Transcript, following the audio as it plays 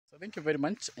So thank you very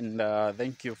much, and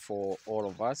thank you for all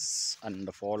of us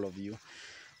and for all of you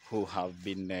who have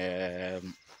been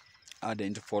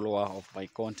ardent follower of my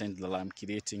content that I'm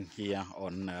creating here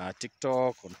on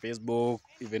TikTok, on Facebook,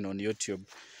 even on YouTube.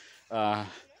 Uh,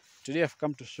 Today I've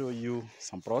come to show you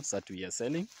some products that we are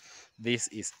selling. This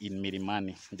is in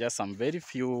Milimani, just some very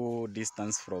few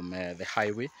distance from the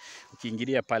highway.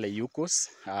 Ukiingilia pale Yukos,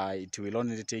 it will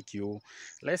only take you,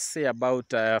 let's say, about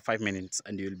 5 minutes,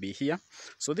 and you'll be here.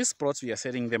 So these products, we are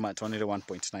selling them at only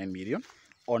 1.9 million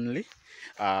only.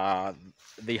 Uh,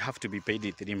 they have to be paid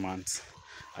in 3 months.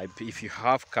 If you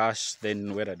have cash,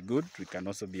 then we're at good. We can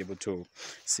also be able to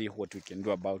see what we can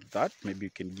do about that. Maybe we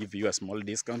can give you a small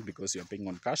discount because you're paying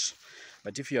on cash.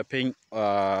 But if you are paying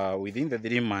within the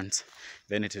 3 months,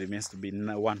 then it remains to be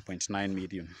 1.9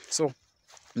 million. So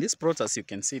these products, as you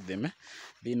can see them,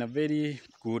 they're in a very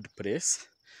good place.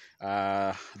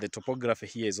 The topography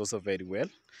here is also very well.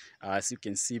 As you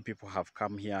can see, people have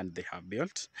come here and they have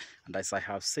built. And as I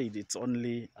have said, it's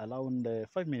only around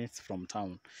 5 minutes from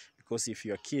town. Because if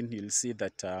you are keen, you'll see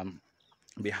that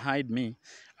behind me,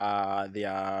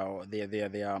 there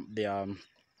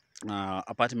are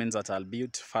apartments that are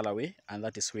built far away, and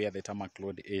that is where the tarmac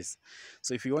road is.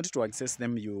 So if you want to access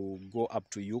them, you go up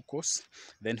to Yukos.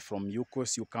 Then from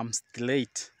Yukos, you come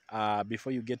straight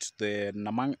before you get to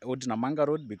the old Namanga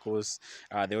road, because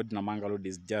the old Namanga road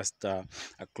is just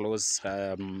close,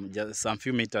 just some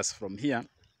few meters from here.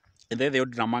 And then the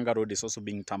old Namanga road is also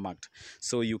being tarmacked.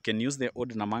 So you can use the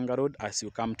old Namanga road as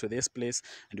you come to this place,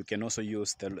 and you can also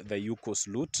use the Yukos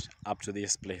route up to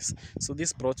this place. So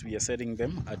these plots, we are selling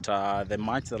them at the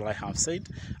match that I have said,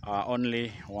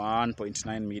 only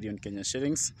 1.9 million Kenyan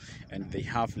shillings, and they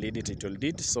have lead title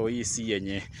deed. So hii si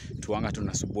yenye tuanga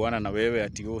tunasubuana na wewe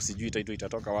ati sijui title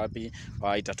itatoka wapi,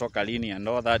 itatoka lini and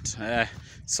all that.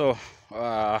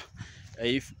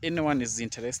 If anyone is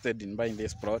interested in buying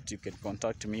this plot, you can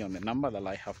contact me on the number that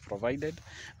I have provided.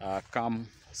 Come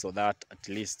so that at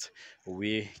least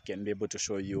we can be able to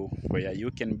show you where you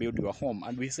can build your home.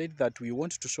 And we said that we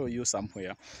want to show you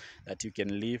somewhere that you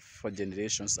can live for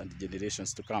generations and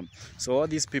generations to come. So all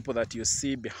these people that you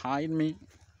see behind me,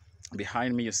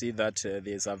 you see that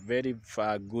there's a very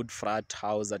good flat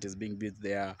house that is being built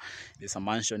there. There's a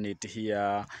mansionette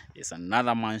here, there's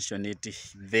another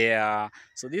mansionette there.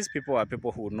 So these people are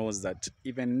people who knows that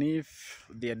even if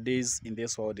their days in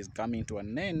this world is coming to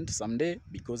an end someday,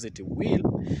 because it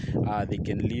will, they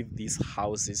can leave these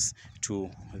houses to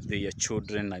their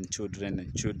children and children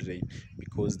and children,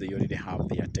 because they already have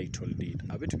their title deed.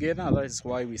 Are we together? That is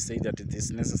why we say that it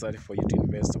is necessary for you to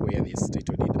invest where there is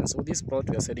title deed. And so this plot,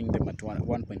 we are selling them at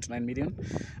 1.9 million.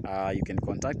 You can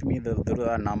contact me through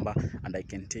that number, and I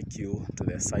can take you to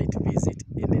the site visit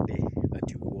any day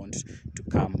that you want to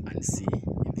come and see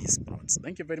these plots.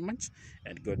 Thank you very much,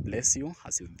 and God bless you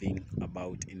as you think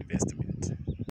about investment.